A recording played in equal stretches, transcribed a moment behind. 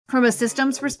From a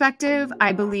systems perspective,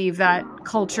 I believe that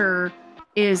culture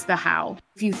is the how.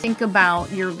 If you think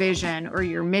about your vision or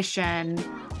your mission,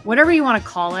 whatever you want to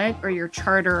call it, or your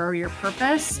charter or your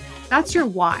purpose, that's your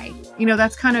why.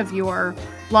 That's kind of your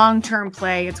long-term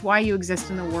play. It's why you exist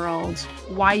in the world,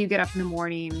 why you get up in the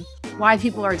morning, why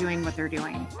people are doing what they're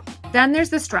doing. Then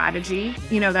there's the strategy.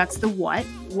 That's the what.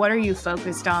 What are you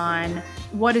focused on?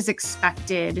 What is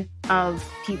expected of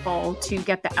people to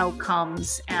get the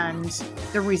outcomes and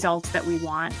the results that we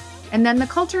want? And then the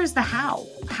culture is the how.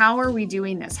 How are we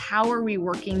doing this? How are we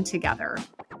working together?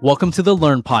 Welcome to the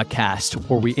Learn Podcast,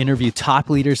 where we interview top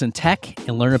leaders in tech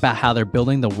and learn about how they're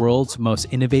building the world's most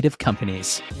innovative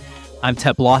companies. I'm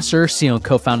Ted Blosser, CEO and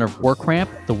co-founder of WorkRamp,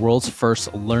 the world's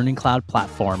first learning cloud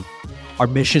platform. Our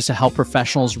mission is to help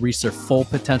professionals reach their full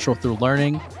potential through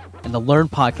learning, and the Learn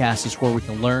Podcast is where we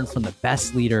can learn from the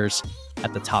best leaders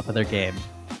at the top of their game.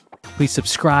 Please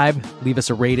subscribe, leave us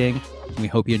a rating, and we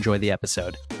hope you enjoy the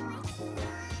episode.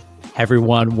 Hey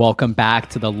everyone, welcome back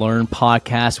to the Learn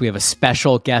Podcast. We have a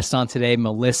special guest on today,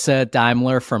 Melissa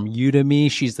Daimler from Udemy.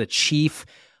 She's the Chief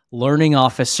Learning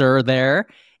Officer there.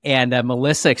 And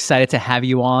Melissa, excited to have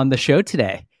you on the show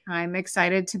today. I'm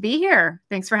excited to be here.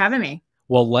 Thanks for having me.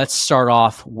 Well, let's start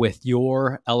off with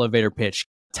your elevator pitch.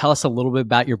 Tell us a little bit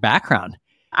about your background.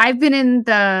 I've been in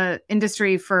the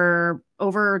industry for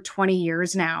over 20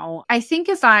 years now. I think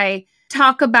if I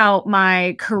talk about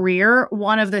my career,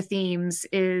 one of the themes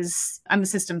is I'm a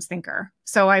systems thinker.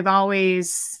 So I've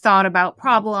always thought about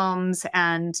problems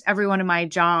and every one of my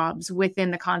jobs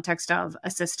within the context of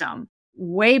a system.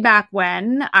 Way back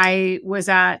when I was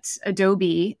at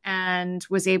Adobe and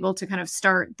was able to kind of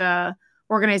start the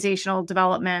organizational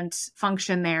development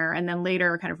function there, and then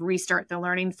later kind of restart the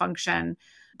learning function.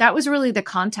 That was really the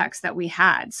context that we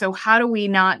had. So how do we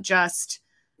not just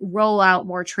roll out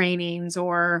more trainings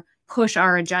or push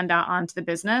our agenda onto the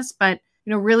business, but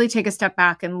really take a step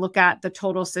back and look at the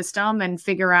total system and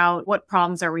figure out what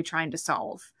problems are we trying to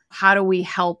solve? How do we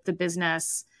help the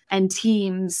business and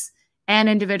teams and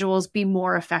individuals be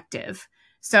more effective?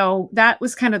 So that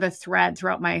was kind of the thread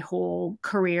throughout my whole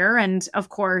career. And of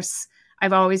course,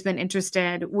 I've always been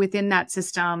interested within that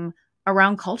system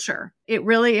around culture. It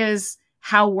really is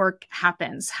how work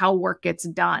happens, how work gets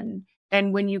done.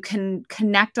 And when you can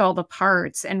connect all the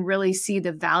parts and really see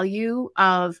the value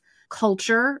of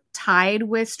culture tied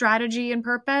with strategy and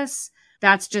purpose,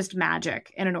 that's just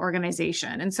magic in an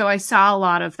organization. And so I saw a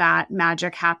lot of that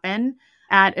magic happen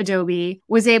at Adobe,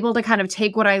 was able to kind of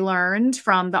take what I learned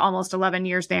from the almost 11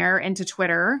 years there into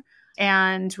Twitter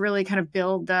and really kind of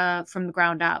build from the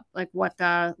ground up, like what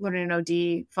the Learning and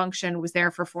OD function was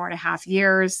there for 4.5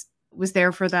 years, was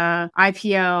there for the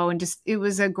IPO. And just, it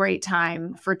was a great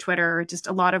time for Twitter, just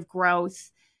a lot of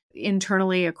growth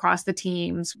internally across the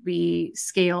teams. We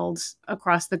scaled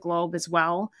across the globe as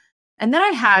well. And then I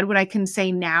had what I can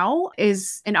say now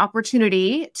is an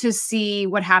opportunity to see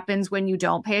what happens when you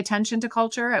don't pay attention to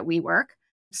culture at WeWork.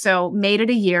 So made it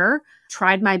a year,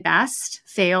 tried my best,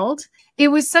 failed. It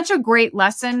was such a great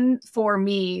lesson for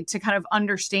me to kind of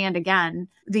understand again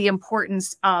the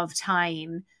importance of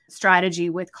tying strategy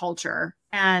with culture.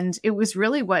 And it was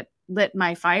really what lit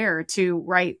my fire to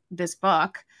write this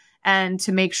book and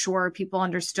to make sure people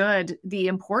understood the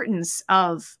importance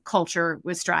of culture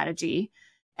with strategy.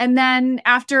 And then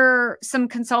after some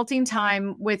consulting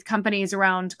time with companies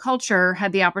around culture,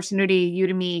 had the opportunity,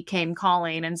 Udemy came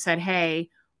calling and said, hey,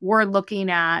 we're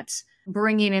looking at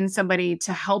bringing in somebody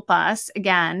to help us,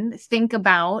 again, think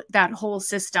about that whole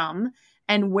system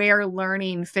and where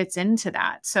learning fits into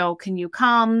that. So can you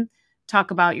come,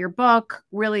 talk about your book,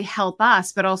 really help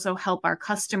us, but also help our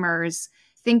customers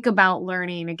think about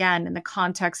learning, again, in the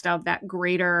context of that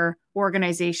greater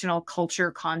organizational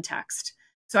culture context.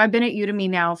 So I've been at Udemy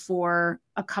now for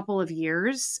a couple of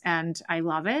years and I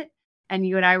love it. And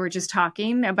you and I were just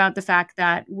talking about the fact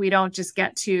that we don't just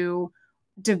get to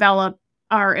develop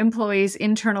our employees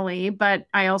internally, but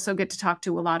I also get to talk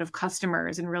to a lot of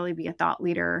customers and really be a thought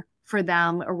leader for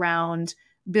them around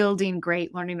building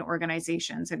great learning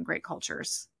organizations and great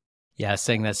cultures. Yeah,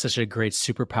 saying that's such a great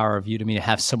superpower of Udemy to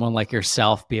have someone like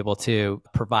yourself be able to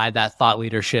provide that thought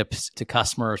leadership to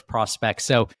customers, prospects.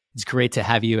 So it's great to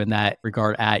have you in that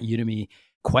regard at Udemy.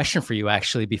 Question for you,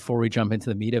 actually, before we jump into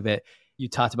the meat of it. You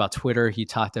talked about Twitter. You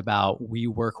talked about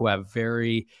WeWork, who have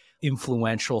very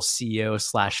influential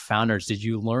CEO/founders. Did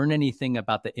you learn anything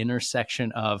about the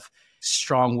intersection of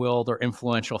strong-willed or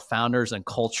influential founders and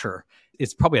culture?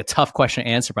 It's probably a tough question to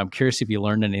answer, but I'm curious if you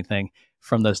learned anything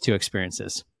from those two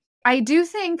experiences. I do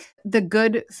think the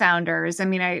good founders,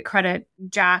 I credit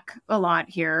Jack a lot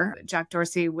here, Jack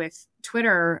Dorsey with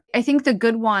Twitter. I think the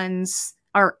good ones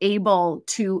are able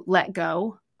to let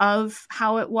go of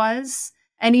how it was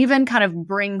and even kind of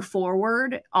bring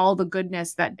forward all the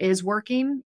goodness that is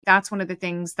working. That's one of the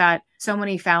things that so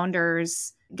many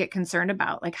founders get concerned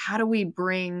about. Like, how do we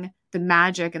bring the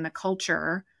magic and the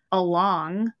culture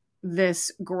along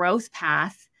this growth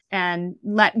path and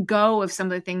let go of some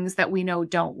of the things that we know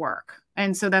don't work?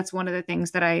 And so that's one of the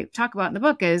things that I talk about in the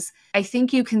book is I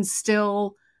think you can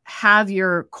still have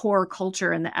your core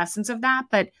culture and the essence of that,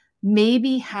 but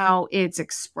maybe how it's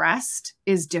expressed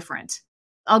is different.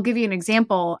 I'll give you an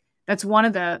example. That's one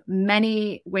of the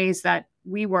many ways that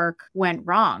WeWork went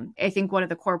wrong. I think one of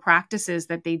the core practices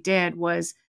that they did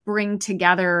was bring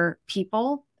together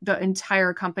people, the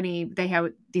entire company. They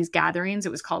had these gatherings.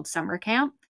 It was called summer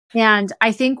camp. And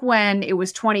I think when it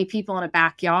was 20 people in a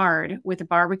backyard with a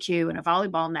barbecue and a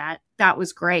volleyball net, that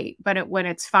was great. But when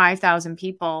it's 5,000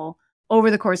 people over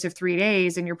the course of 3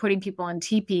 days and you're putting people in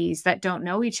teepees that don't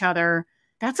know each other,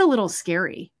 that's a little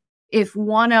scary. If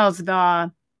one of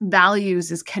the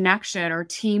values is connection or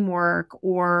teamwork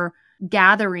or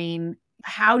gathering,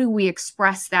 how do we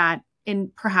express that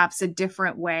in perhaps a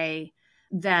different way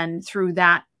than through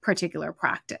that particular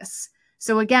practice?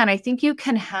 So again, I think you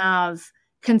can have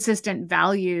consistent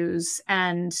values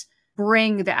and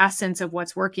bring the essence of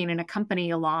what's working in a company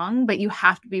along, but you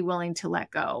have to be willing to let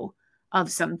go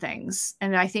of some things.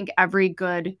 And I think every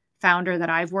good founder that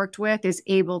I've worked with is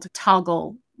able to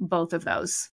toggle both of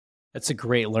those. That's a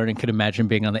great learning. Could imagine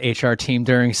being on the HR team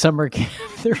during summer camp.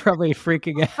 They're probably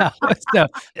freaking out. So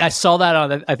I saw that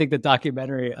on, I think, the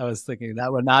documentary. I was thinking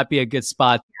that would not be a good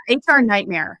spot. HR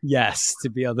nightmare. Yes, to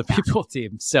be on the people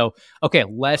team. So, okay,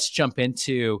 let's jump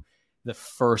into the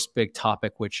first big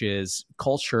topic, which is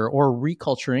culture or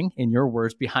reculturing, in your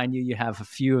words. Behind you, you have a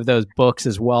few of those books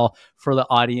as well for the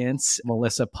audience.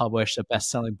 Melissa published a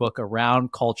best-selling book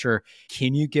around culture.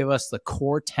 Can you give us the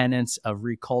core tenets of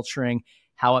reculturing,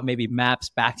 how it maybe maps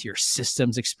back to your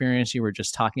systems experience you were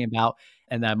just talking about?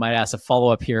 And I might ask a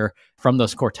follow-up here from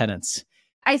those core tenets.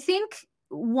 I think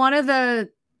one of the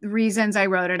reasons I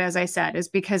wrote it, as I said, is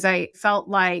because I felt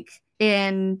like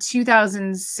in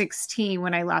 2016,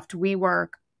 when I left WeWork,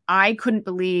 I couldn't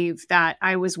believe that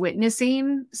I was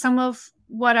witnessing some of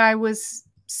what I was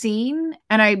seeing.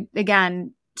 And I,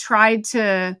 again, tried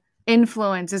to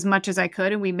influence as much as I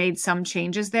could. And we made some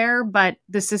changes there, but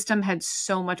the system had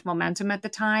so much momentum at the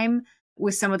time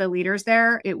with some of the leaders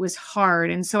there. It was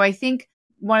hard. And so I think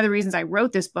one of the reasons I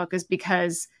wrote this book is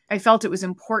because I felt it was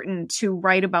important to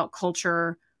write about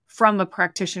culture from a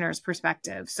practitioner's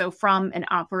perspective. So from an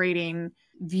operating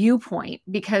viewpoint,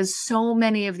 because so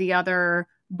many of the other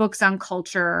books on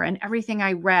culture and everything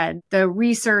I read, the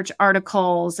research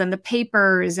articles and the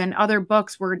papers and other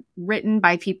books were written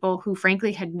by people who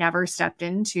frankly had never stepped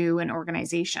into an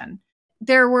organization.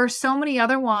 There were so many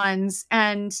other ones,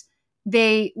 and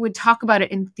they would talk about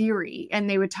it in theory, and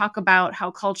they would talk about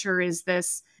how culture is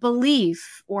this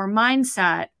belief or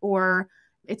mindset, or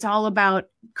it's all about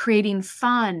creating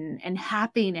fun and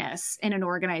happiness in an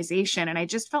organization. And I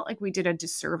just felt like we did a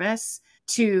disservice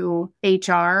to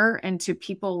HR and to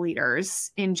people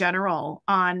leaders in general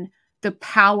on the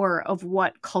power of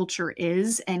what culture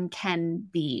is and can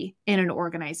be in an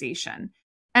organization.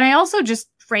 And I also just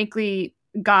frankly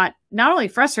got not only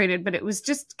frustrated, but it was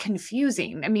just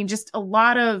confusing. I mean, just a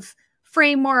lot of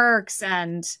frameworks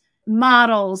and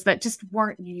models that just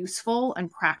weren't useful and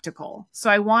practical.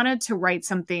 So I wanted to write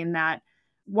something that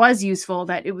was useful,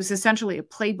 that it was essentially a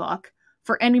playbook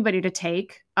for anybody to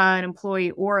take, an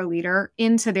employee or a leader,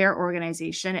 into their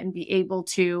organization and be able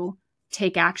to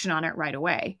take action on it right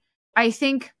away. I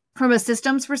think from a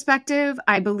systems perspective,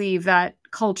 I believe that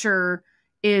culture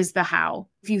is the how.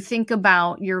 If you think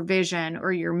about your vision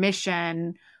or your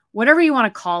mission, whatever you want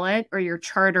to call it, or your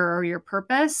charter or your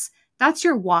purpose, that's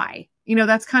your why. You know,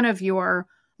 that's kind of your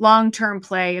long-term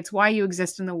play. It's why you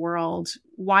exist in the world,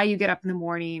 why you get up in the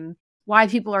morning, why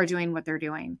people are doing what they're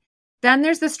doing. Then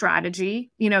there's the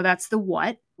strategy. You know, that's the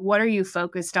what. What are you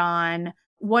focused on?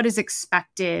 What is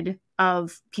expected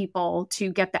of people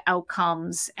to get the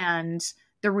outcomes and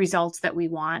the results that we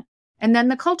want? And then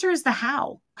the culture is the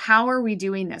how. How are we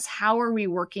doing this? How are we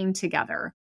working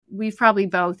together? We've probably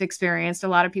both experienced, a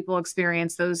lot of people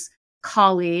experience those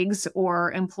colleagues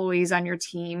or employees on your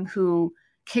team who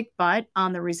kick butt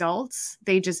on the results.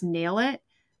 They just nail it,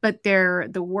 but they're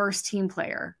the worst team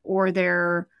player, or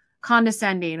they're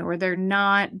condescending, or they're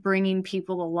not bringing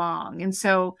people along. And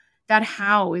so that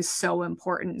how is so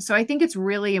important. So I think it's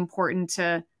really important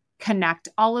to connect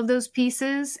all of those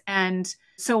pieces. And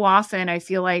so often I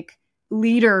feel like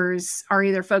leaders are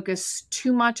either focused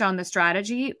too much on the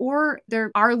strategy, or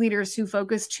there are leaders who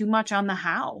focus too much on the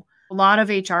how. A lot of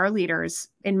HR leaders,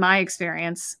 in my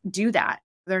experience, do that.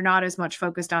 They're not as much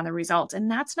focused on the results, and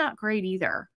that's not great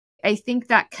either. I think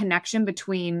that connection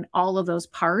between all of those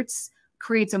parts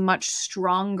creates a much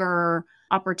stronger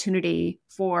opportunity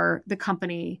for the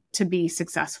company to be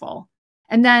successful.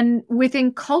 And then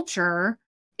within culture,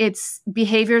 it's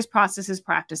behaviors, processes,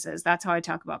 practices. That's how I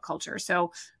talk about culture.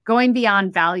 So going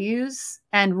beyond values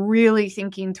and really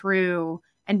thinking through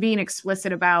and being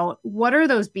explicit about what are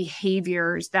those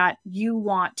behaviors that you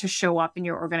want to show up in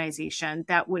your organization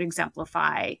that would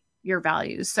exemplify your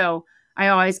values. So I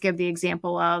always give the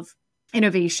example of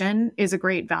innovation is a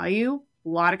great value. A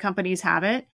lot of companies have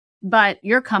it, but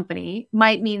your company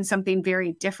might mean something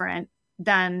very different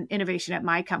than innovation at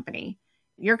my company.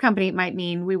 Your company might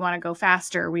mean we want to go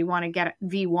faster. We want to get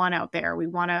V1 out there. We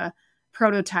want to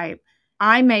prototype.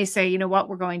 I may say, you know what,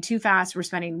 we're going too fast. We're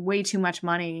spending way too much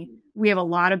money. We have a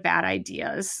lot of bad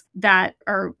ideas that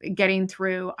are getting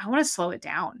through. I want to slow it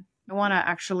down. I want to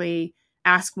actually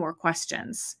ask more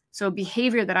questions. So a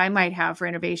behavior that I might have for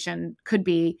innovation could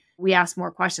be we ask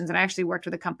more questions. And I actually worked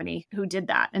with a company who did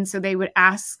that. And so they would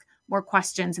ask more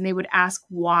questions and they would ask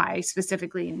why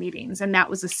specifically in meetings. And that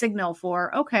was a signal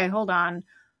for, okay, hold on,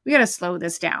 we got to slow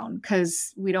this down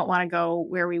because we don't want to go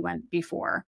where we went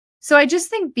before. So I just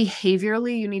think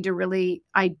behaviorally, you need to really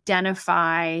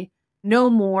identify no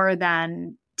more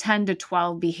than 10 to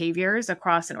 12 behaviors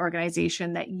across an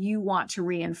organization that you want to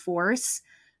reinforce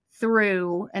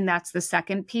through, and that's the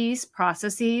second piece,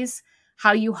 processes,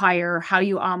 how you hire, how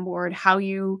you onboard, how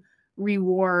you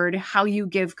reward, how you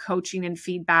give coaching and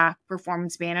feedback,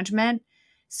 performance management.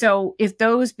 So if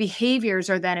those behaviors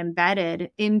are then embedded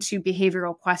into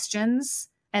behavioral questions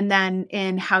and then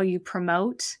in how you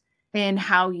promote, in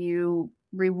how you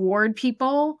reward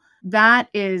people, that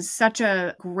is such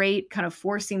a great kind of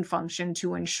forcing function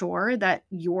to ensure that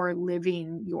you're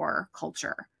living your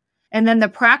culture. And then the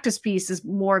practice piece is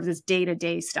more of this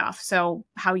day-to-day stuff. So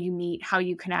how you meet, how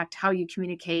you connect, how you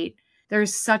communicate.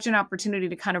 There's such an opportunity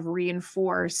to kind of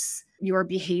reinforce your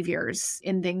behaviors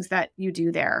in things that you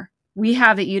do there. We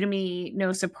have at Udemy,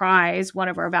 no surprise, one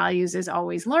of our values is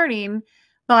always learning.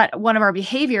 But one of our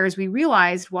behaviors we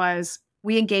realized was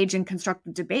we engage in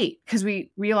constructive debate because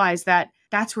we realized that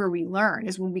that's where we learn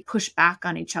is when we push back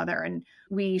on each other and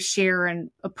we share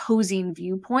an opposing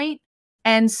viewpoint.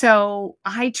 And so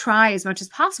I try as much as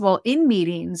possible in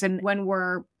meetings and when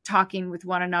we're talking with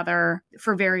one another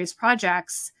for various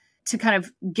projects to kind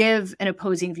of give an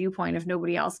opposing viewpoint if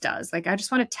nobody else does. Like, I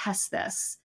just want to test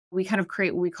this. We kind of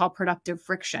create what we call productive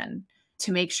friction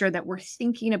to make sure that we're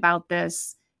thinking about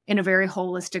this in a very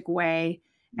holistic way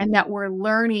and that we're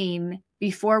learning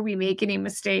before we make any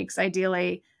mistakes,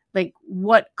 ideally, like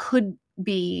what could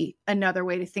be another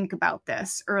way to think about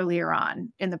this earlier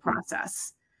on in the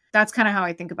process. That's kind of how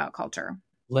I think about culture.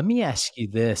 Let me ask you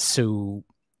this. So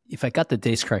if I got the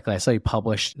dates correctly, I saw you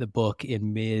published the book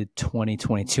in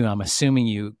mid-2022. I'm assuming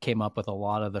you came up with a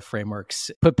lot of the frameworks,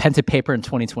 put pen to paper in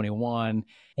 2021.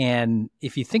 And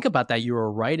if you think about that, you were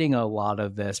writing a lot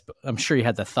of this, but I'm sure you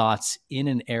had the thoughts in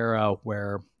an era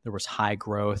where there was high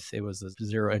growth. It was the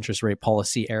zero interest rate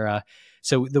policy era.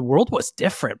 So the world was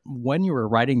different when you were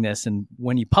writing this. And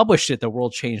when you published it, the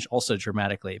world changed also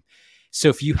dramatically. So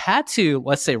if you had to,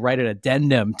 let's say, write an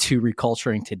addendum to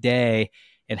Reculturing today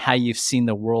and how you've seen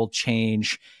the world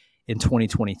change in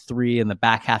 2023 and the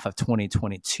back half of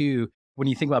 2022, when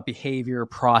you think about behavior,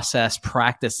 process,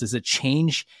 practice, does it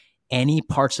change any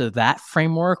parts of that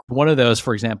framework? One of those,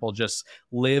 for example, just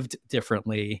lived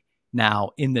differently now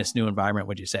in this new environment,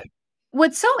 would you say?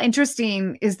 What's so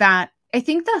interesting is that I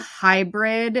think the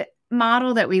hybrid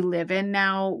model that we live in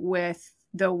now with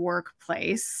the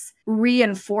workplace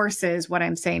reinforces what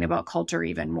I'm saying about culture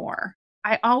even more.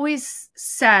 I always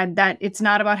said that it's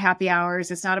not about happy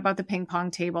hours. It's not about the ping pong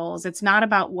tables. It's not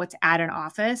about what's at an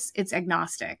office. It's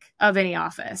agnostic of any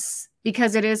office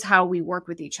because it is how we work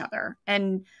with each other.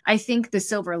 And I think the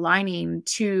silver lining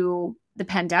to the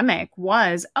pandemic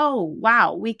was, oh,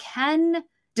 wow, we can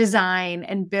design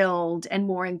and build and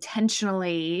more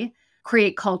intentionally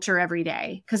create culture every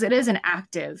day because it is an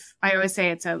active. I always say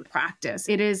it's a practice.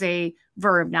 It is a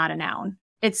verb, not a noun.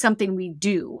 It's something we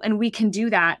do, and we can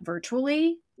do that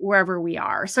virtually wherever we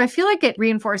are. So I feel like it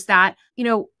reinforced that. You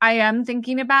know, I am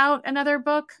thinking about another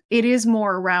book. It is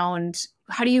more around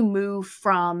how do you move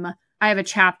from, I have a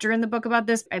chapter in the book about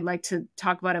this. I'd like to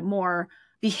talk about it more,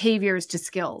 behaviors to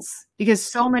skills, because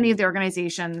so many of the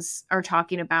organizations are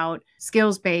talking about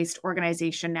skills-based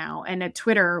organization now. And at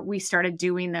Twitter, we started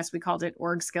doing this. We called it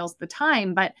org skills at the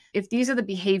time. But if these are the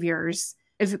behaviors,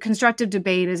 if constructive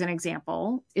debate, as an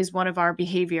example, is one of our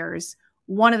behaviors,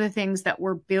 one of the things that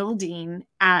we're building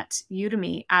at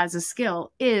Udemy as a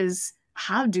skill is,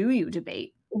 how do you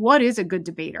debate? What is a good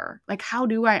debater? Like, how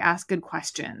do I ask good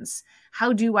questions?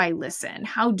 How do I listen?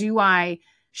 How do I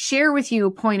share with you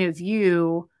a point of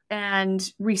view and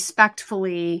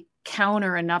respectfully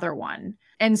counter another one?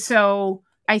 And so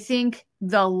I think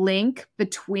the link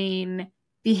between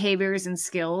behaviors and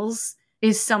skills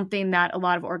is something that a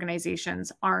lot of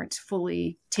organizations aren't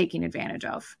fully taking advantage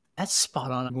of. That's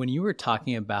spot on. When you were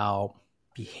talking about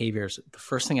behaviors, the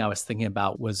first thing I was thinking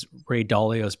about was Ray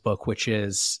Dalio's book, which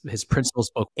is his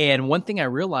principles book. And one thing I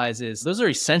realized is those are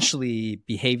essentially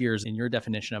behaviors in your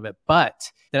definition of it.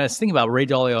 But then I was thinking about Ray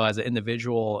Dalio as an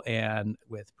individual and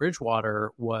with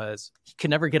Bridgewater was he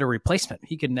could never get a replacement.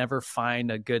 He could never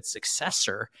find a good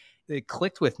successor. It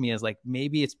clicked with me as like,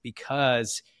 maybe it's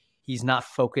because he's not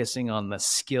focusing on the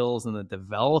skills and the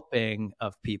developing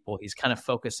of people. He's kind of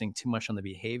focusing too much on the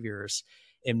behaviors.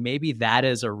 And maybe that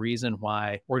is a reason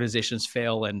why organizations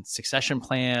fail in succession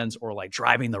plans or like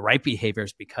driving the right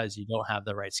behaviors because you don't have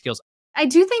the right skills. I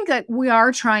do think that we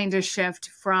are trying to shift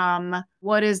from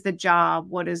what is the job,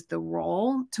 what is the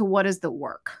role, to what is the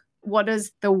work. What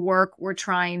is the work we're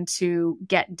trying to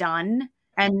get done?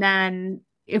 And then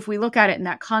if we look at it in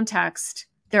that context,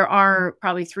 there are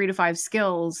probably 3 to 5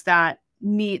 skills that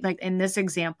need, like in this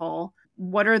example,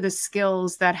 what are the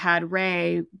skills that had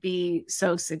Ray be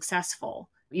so successful?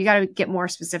 You got to get more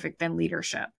specific than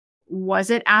leadership. Was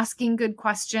it asking good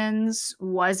questions?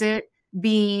 Was it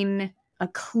being a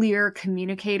clear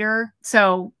communicator?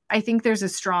 So I think there's a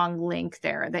strong link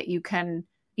there that you can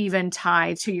even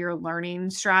tie to your learning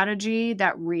strategy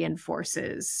that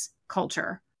reinforces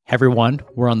culture. Hey everyone,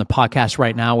 we're on the podcast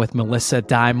right now with Melissa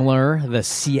Daimler, the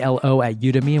CLO at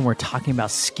Udemy, and we're talking about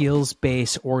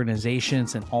skills-based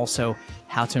organizations and also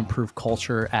how to improve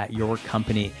culture at your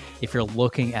company. If you're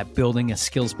looking at building a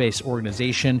skills-based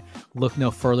organization, look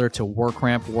no further to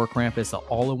WorkRamp. WorkRamp is the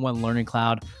all-in-one learning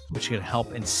cloud, which can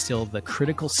help instill the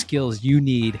critical skills you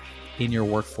need in your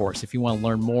workforce. If you want to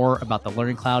learn more about the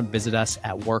Learning Cloud, visit us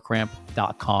at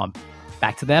workramp.com.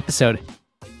 Back to the episode.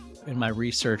 In my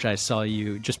research, I saw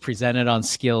you just presented on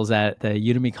skills at the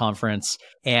Udemy conference,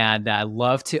 and I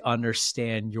love to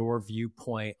understand your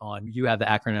viewpoint on, you have the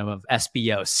acronym of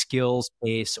SBO,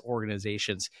 skills-based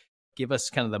organizations. Give us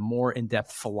kind of the more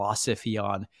in-depth philosophy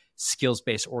on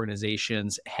skills-based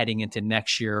organizations heading into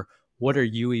next year. What are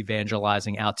you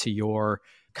evangelizing out to your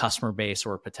customer base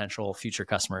or potential future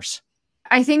customers?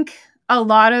 I think a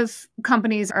lot of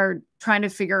companies are trying to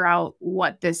figure out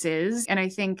what this is. And I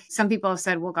think some people have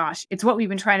said, well, gosh, it's what we've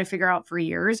been trying to figure out for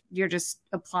years. You're just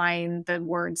applying the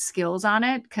word skills on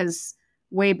it because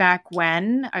way back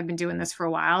when, I've been doing this for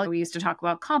a while, we used to talk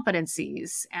about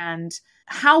competencies, and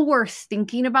how we're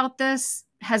thinking about this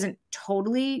hasn't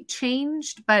totally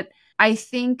changed. But I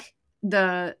think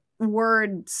the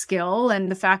word skill and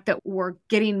the fact that we're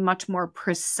getting much more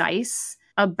precise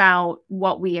about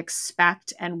what we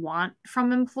expect and want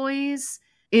from employees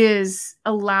is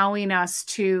allowing us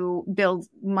to build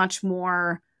much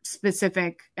more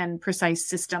specific and precise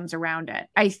systems around it.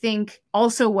 I think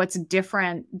also what's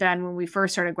different than when we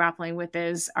first started grappling with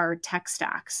is our tech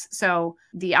stacks. So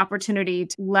the opportunity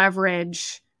to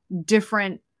leverage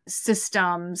different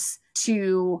systems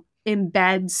to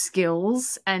embed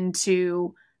skills and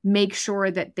to make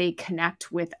sure that they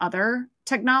connect with other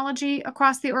technology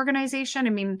across the organization. I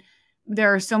mean,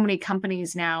 there are so many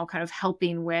companies now kind of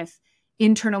helping with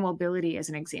internal mobility as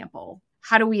an example.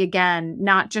 How do we, again,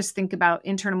 not just think about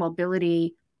internal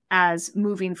mobility as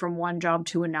moving from one job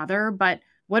to another, but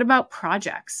what about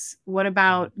projects? What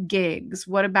about gigs?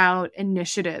 What about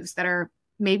initiatives that are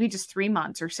maybe just 3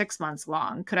 months or 6 months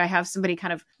long? Could I have somebody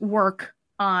kind of work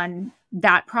on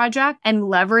that project and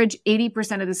leverage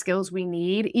 80% of the skills we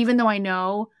need, even though I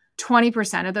know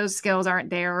 20% of those skills aren't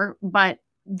there, but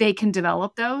they can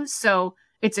develop those. So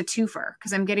it's a twofer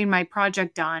because I'm getting my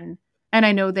project done and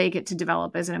I know they get to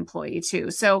develop as an employee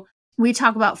too. So we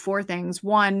talk about 4 things.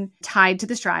 1, tied to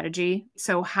the strategy.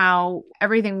 So how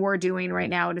everything we're doing right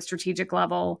now at a strategic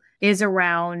level is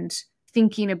around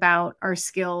thinking about our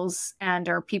skills and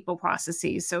our people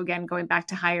processes. So again, going back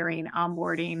to hiring,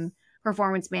 onboarding,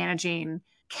 performance managing,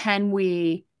 can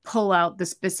we pull out the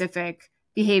specific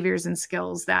behaviors and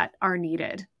skills that are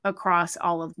needed across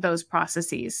all of those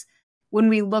processes? When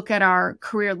we look at our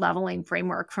career leveling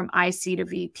framework from IC to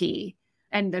VP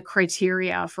and the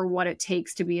criteria for what it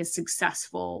takes to be a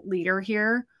successful leader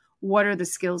here, what are the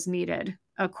skills needed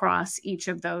across each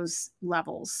of those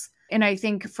levels? And I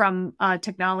think from a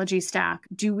technology stack,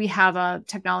 do we have a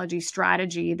technology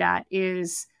strategy that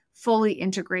is fully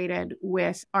integrated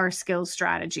with our skills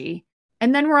strategy?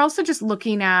 And then we're also just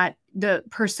looking at the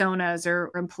personas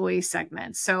or employee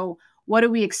segments. So what do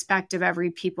we expect of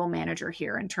every people manager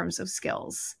here in terms of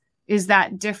skills? Is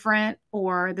that different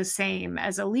or the same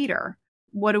as a leader?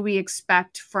 What do we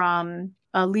expect from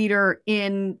a leader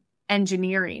in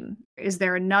engineering? Is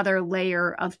there another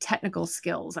layer of technical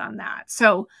skills on that?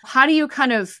 So how do you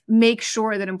kind of make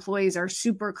sure that employees are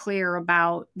super clear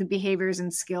about the behaviors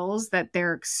and skills that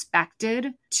they're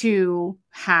expected to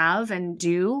have and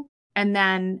do? And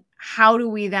then how do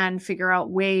we then figure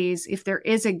out ways, if there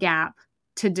is a gap,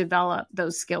 to develop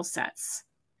those skill sets?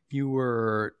 You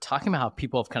were talking about how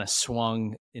people have kind of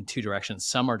swung in two directions.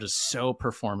 Some are just so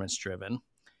performance driven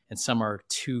and some are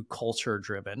too culture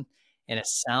driven. And it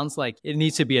sounds like it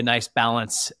needs to be a nice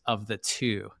balance of the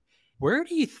two. Where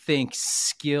do you think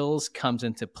skills comes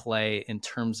into play in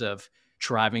terms of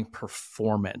driving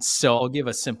performance? So I'll give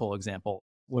a simple example.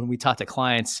 When we talk to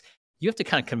clients, you have to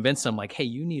kind of convince them like, hey,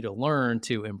 you need to learn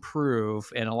to improve.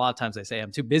 And a lot of times they say,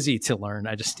 I'm too busy to learn.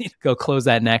 I just need to go close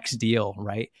that next deal,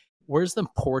 right? Where's the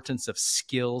importance of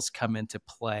skills come into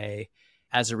play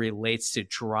as it relates to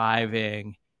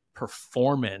driving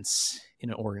performance in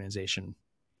an organization?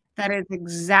 That is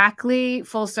exactly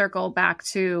full circle back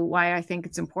to why I think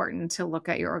it's important to look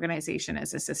at your organization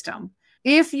as a system.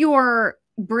 If you're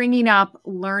bringing up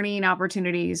learning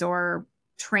opportunities or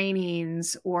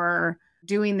trainings or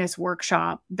doing this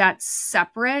workshop that's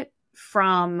separate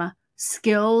from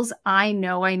skills I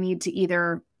know I need to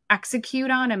either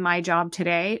execute on in my job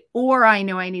today, or I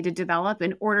know I need to develop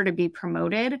in order to be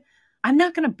promoted, I'm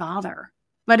not going to bother.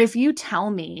 But if you tell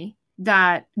me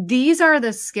that these are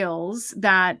the skills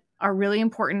that are really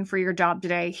important for your job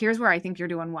today, here's where I think you're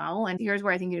doing well, and here's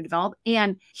where I think you develop,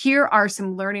 and here are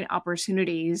some learning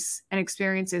opportunities and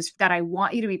experiences that I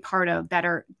want you to be part of that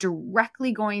are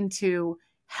directly going to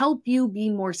help you be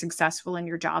more successful in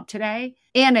your job today,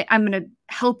 and I'm going to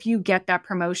help you get that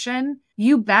promotion,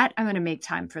 you bet I'm going to make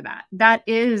time for that. That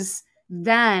is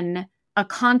then a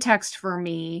context for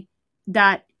me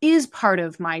that is part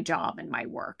of my job and my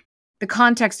work. The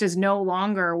context is no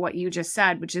longer what you just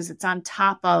said, which is it's on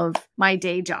top of my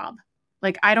day job.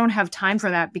 Like I don't have time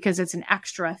for that because it's an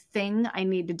extra thing I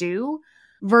need to do,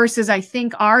 versus I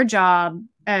think our job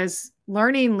as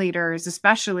learning leaders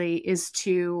especially is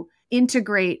to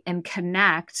integrate and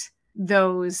connect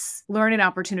those learning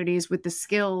opportunities with the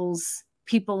skills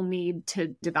people need to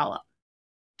develop.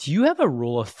 Do you have a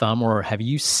rule of thumb, or have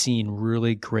you seen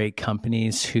really great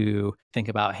companies who think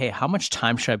about, hey, how much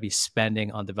time should I be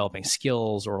spending on developing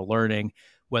skills or learning,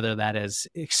 whether that is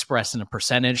expressed in a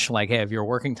percentage, like, hey, of your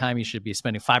working time, you should be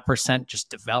spending 5% just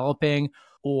developing,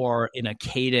 or in a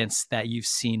cadence that you've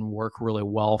seen work really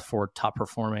well for top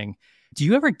performing? Do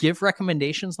you ever give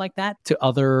recommendations like that to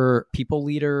other people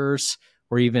leaders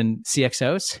or even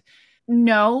CXOs?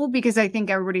 No, because I think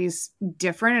everybody's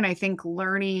different. And I think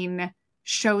learning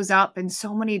shows up in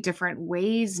so many different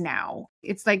ways now.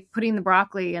 It's like putting the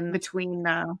broccoli in between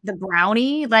the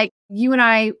brownie. Like you and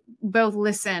I both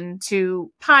listen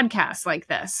to podcasts like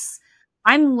this.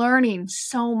 I'm learning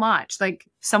so much. Like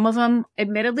some of them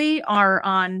admittedly are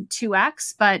on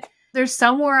 2x, but there's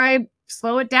some where I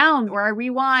slow it down, where I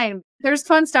rewind. There's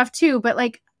fun stuff too, but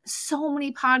like so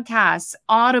many podcasts,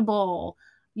 Audible,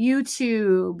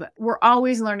 YouTube, we're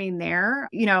always learning there.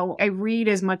 You know, I read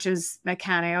as much as I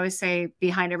can. I always say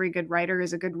behind every good writer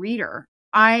is a good reader.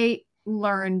 I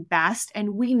learn best,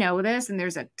 and we know this, and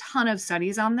there's a ton of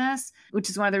studies on this, which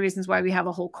is one of the reasons why we have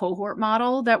a whole cohort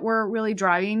model that we're really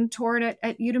driving toward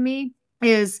at Udemy,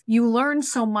 is you learn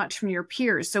so much from your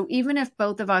peers. So even if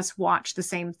both of us watch the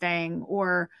same thing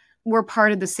or we're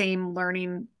part of the same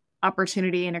learning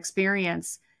opportunity and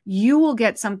experience, you will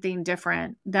get something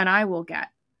different than I will get.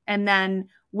 And then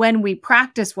when we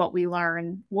practice what we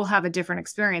learn, we'll have a different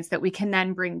experience that we can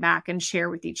then bring back and share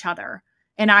with each other.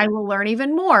 And I will learn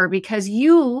even more because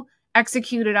you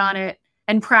executed on it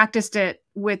and practiced it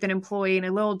with an employee in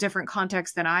a little different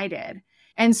context than I did.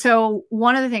 And so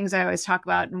one of the things I always talk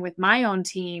about, and with my own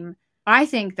team, I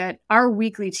think that our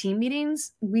weekly team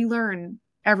meetings, we learn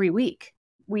every week.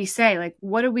 We say, like,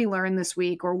 what did we learn this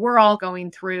week? Or we're all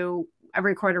going through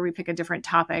every quarter, we pick a different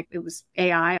topic. It was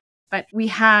AI, but we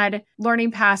had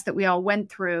learning paths that we all went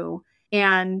through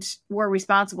and were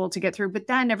responsible to get through. But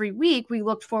then every week we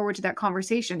looked forward to that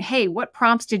conversation. Hey, what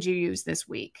prompts did you use this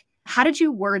week? How did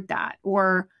you word that?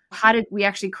 Or how did we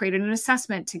actually create an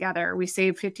assessment together? We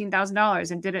saved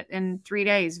 $15,000 and did it in 3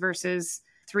 days versus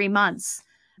 3 months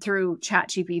through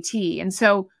ChatGPT. And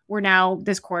so we're now,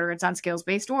 this quarter, it's on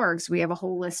skills-based orgs. We have a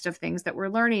whole list of things that we're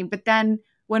learning. But then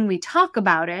when we talk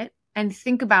about it and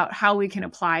think about how we can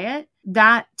apply it,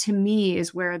 That to me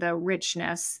is where the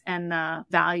richness and the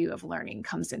value of learning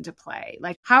comes into play.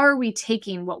 Like, how are we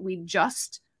taking what we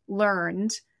just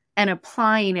learned and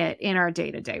applying it in our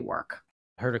day-to-day work?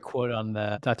 I heard a quote on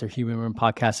the Dr. Huberman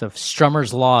podcast of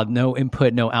Strummer's Law, no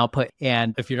input, no output.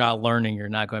 And if you're not learning, you're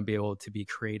not going to be able to be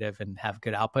creative and have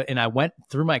good output. And I went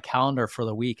through my calendar for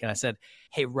the week and I said,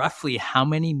 hey, roughly how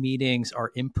many meetings are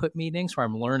input meetings where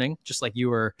I'm learning, just like you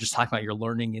were just talking about, you're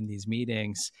learning in these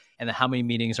meetings, and then how many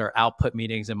meetings are output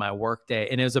meetings in my workday?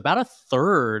 And it was about a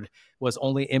third was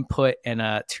only input and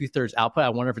 2/3 output. I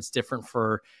wonder if it's different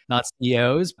for not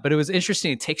CEOs, but it was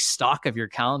interesting to take stock of your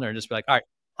calendar and just be like, all right,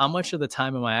 how much of the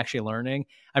time am I actually learning?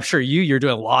 I'm sure you're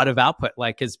doing a lot of output,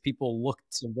 like, because people look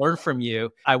to learn from you.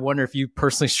 I wonder if you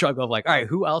personally struggle of like, all right,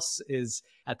 who else is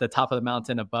at the top of the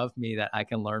mountain above me that I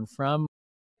can learn from?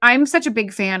 I'm such a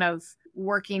big fan of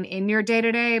working in your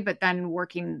day-to-day, but then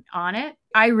working on it.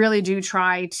 I really do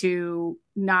try to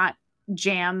not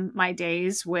jam my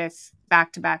days with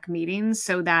back-to-back meetings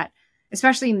so that,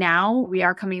 especially now, we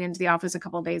are coming into the office a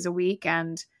couple of days a week,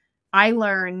 and I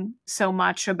learn so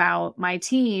much about my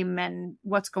team and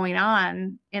what's going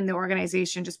on in the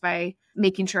organization just by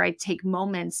making sure I take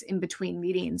moments in between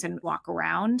meetings and walk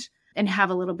around and have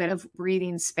a little bit of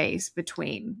breathing space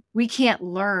between. We can't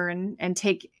learn and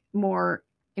take more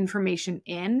information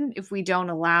in if we don't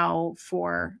allow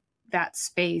for that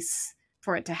space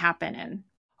for it to happen in.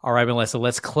 All right, Melissa,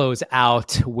 let's close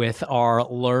out with our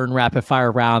Learn Rapid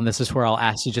Fire round. This is where I'll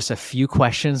ask you just a few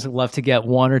questions. I'd love to get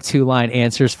 1 or 2 line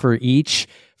answers for each.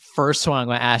 First one I'm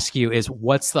going to ask you is,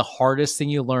 what's the hardest thing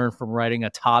you learned from writing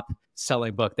a top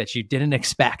selling book that you didn't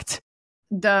expect?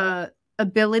 The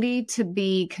ability to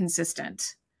be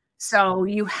consistent. So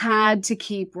you had to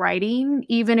keep writing,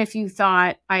 even if you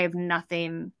thought I have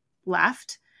nothing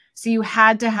left. So you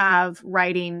had to have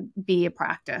writing be a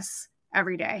practice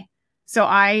every day. So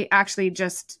I actually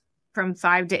just from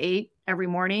 5 to 8 every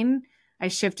morning, I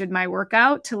shifted my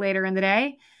workout to later in the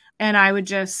day and I would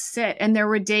just sit. And there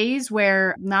were days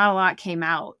where not a lot came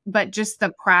out, but just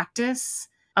the practice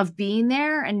of being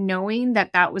there and knowing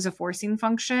that that was a forcing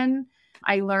function,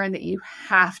 I learned that you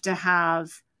have to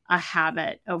have a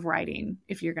habit of writing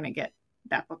if you're going to get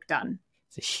that book done.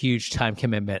 It's a huge time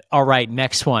commitment. All right,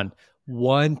 next one.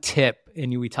 One tip,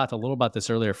 and we talked a little about this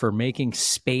earlier, for making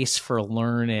space for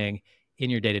learning in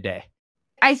your day-to-day.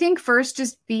 I think first,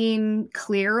 just being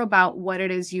clear about what it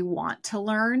is you want to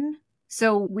learn.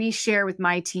 So we share with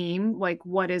my team, like,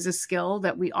 what is a skill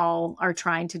that we all are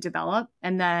trying to develop?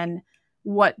 And then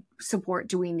what support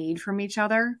do we need from each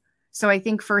other? So I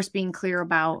think first being clear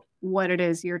about what it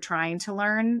is you're trying to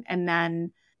learn. And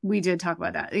then we did talk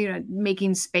about that,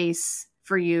 making space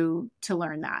for you to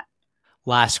learn that.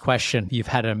 Last question. You've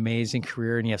had an amazing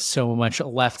career and you have so much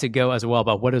left to go as well.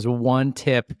 But what is one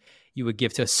tip you would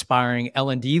give to aspiring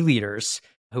L&D leaders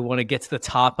who want to get to the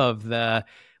top of the,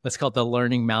 let's call it the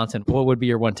learning mountain? What would be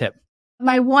your one tip?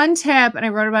 My one tip, and I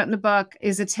wrote about in the book,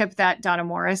 is a tip that Donna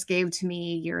Morris gave to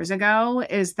me years ago,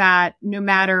 is that no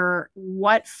matter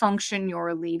what function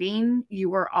you're leading,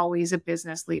 you are always a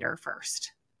business leader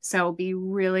first. So be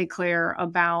really clear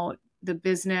about the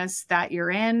business that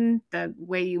you're in, the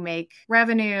way you make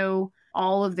revenue,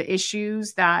 all of the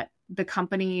issues that the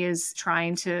company is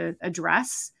trying to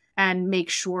address, and make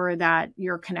sure that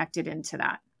you're connected into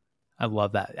that. I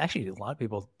love that. Actually, a lot of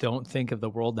people don't think of the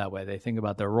world that way. They think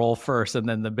about their role first and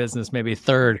then the business maybe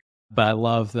third. But I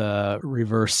love the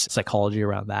reverse psychology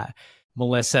around that.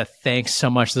 Melissa, thanks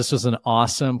so much. This was an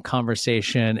awesome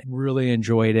conversation. Really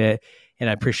enjoyed it. And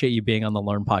I appreciate you being on the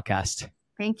Learn podcast.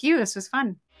 Thank you. This was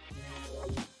fun.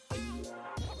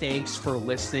 Thanks for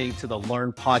listening to the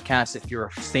Learn podcast. If you're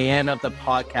a fan of the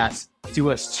podcast,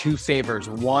 do us 2 favors.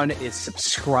 One is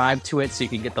subscribe to it so you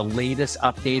can get the latest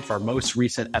updates for our most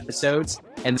recent episodes.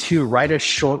 And 2, write a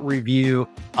short review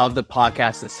of the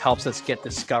podcast. This helps us get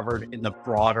discovered in the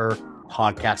broader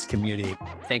podcast community.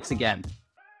 Thanks again.